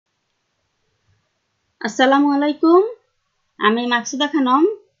আসসালামু আলাইকুম আমি মাকসুদা খানম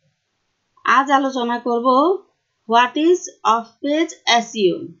আজ আলোচনা করব what is of page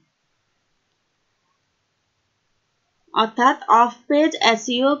SEO অর্থাৎ অফ পেজ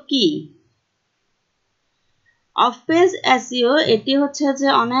এসইও কি অফ পেজ এসইও এটি হচ্ছে যে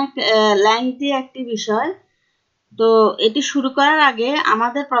অনেক লেংথি একটি বিষয় তো এটি শুরু করার আগে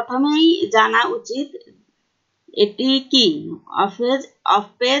আমাদের প্রথমেই জানা উচিত এটি কি অফ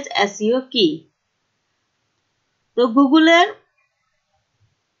পেজ এসইও কি তো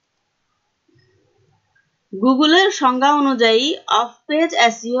গুগলের সংজ্ঞা অনুযায়ী অফ পেজ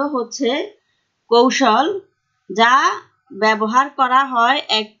এসইও হচ্ছে কৌশল যা ব্যবহার করা হয়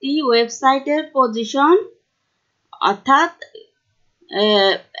একটি ওয়েবসাইটের পজিশন অর্থাৎ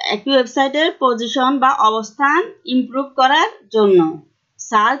একটি ওয়েবসাইটের পজিশন বা অবস্থান ইমপ্রুভ করার জন্য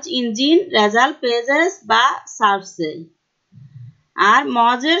সার্চ ইঞ্জিন রেজাল্ট পেজেস বা সার্চে। আর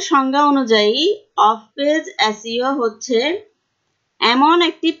মজের সংজ্ঞা অনুযায়ী অফ পেজ এসইও হচ্ছে এমন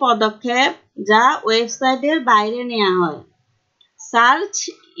একটি পদক্ষেপ যা ওয়েবসাইটের বাইরে নেওয়া হয় সার্চ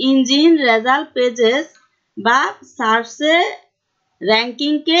ইঞ্জিন রেজাল্ট পেজেস বা সার্চে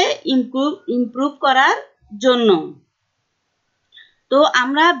র্যাঙ্কিংকে ইমপ্রুভ করার জন্য। তো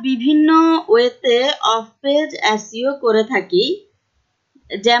আমরা বিভিন্ন ওয়েতে অফ পেজ এসইও করে থাকি,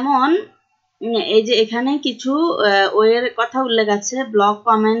 যেমন এই যে এখানে কিছু ওয়ের কথা উল্লেখ আছে।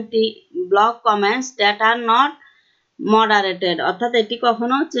 Blog comments that are not মডারেটেড, অর্থাৎ এটি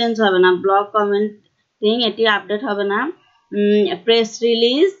কখনো চেঞ্জ হবে না, ব্লগ কমেন্টিং এটি আপডেট হবে না। Press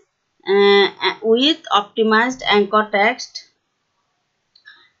release with optimised anchor text,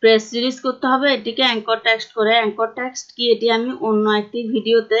 press release করতে হবে এটিকে অ্যাঙ্কর টেক্সট করে। অ্যাঙ্কর টেক্সট কি এটি আমি অন্য একটি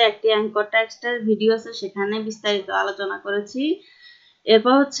ভিডিওতে একটি অ্যাঙ্কর টেক্সটের ভিডিও আছে সেখানে বিস্তারিত আলোচনা করেছি।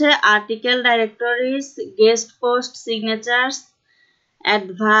 এরপর হচ্ছে article ডাইরেক্টরিজ, guest post, সিগনেচার্স,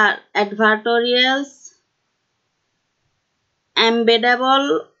 অ্যাডভার্টোরিয়ালস, embeddable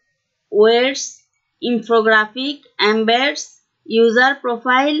words, infographic, embeds, user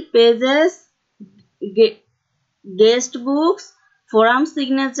profile pages, guest books, forum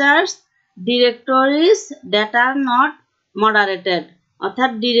signatures, directories that are not moderated,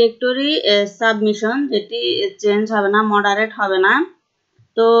 অর্থাৎ ডিরেক্টরি সাবমিশন যেটি চেঞ্জ হবে না, মডারেট হবে না।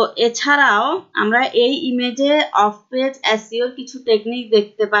 তো এছাড়াও আমরা এই ইমেজে অফ পেজ এসইওর কিছু টেকনিক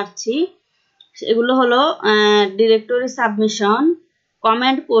দেখতে পাচ্ছি। এগুলো হলো directory submission,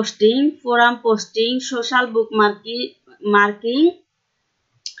 comment posting, forum posting, social বুক marking,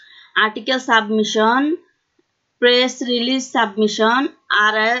 article submission, press release submission,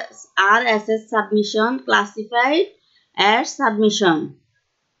 RSS submission, classified ad submission.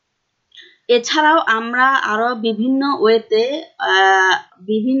 এছাড়াও আমরা আরো বিভিন্ন ওয়েতে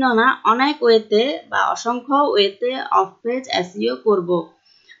অনেক ওয়েতে বা অসংখ্য ওয়েতে অফ পেজ এসইও করব।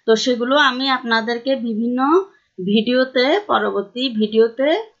 তো সেগুলো আমি আপনাদেরকে বিভিন্ন পরবর্তী ভিডিওতে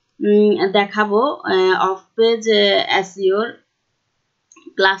দেখাবো অফ পেজ এসইওর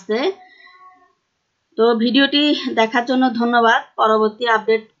ক্লাসে। তো ভিডিওটি দেখার জন্য ধন্যবাদ। পরবর্তী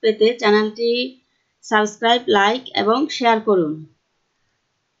আপডেট পেতে চ্যানেলটি সাবস্ক্রাইব, লাইক এবং শেয়ার করুন।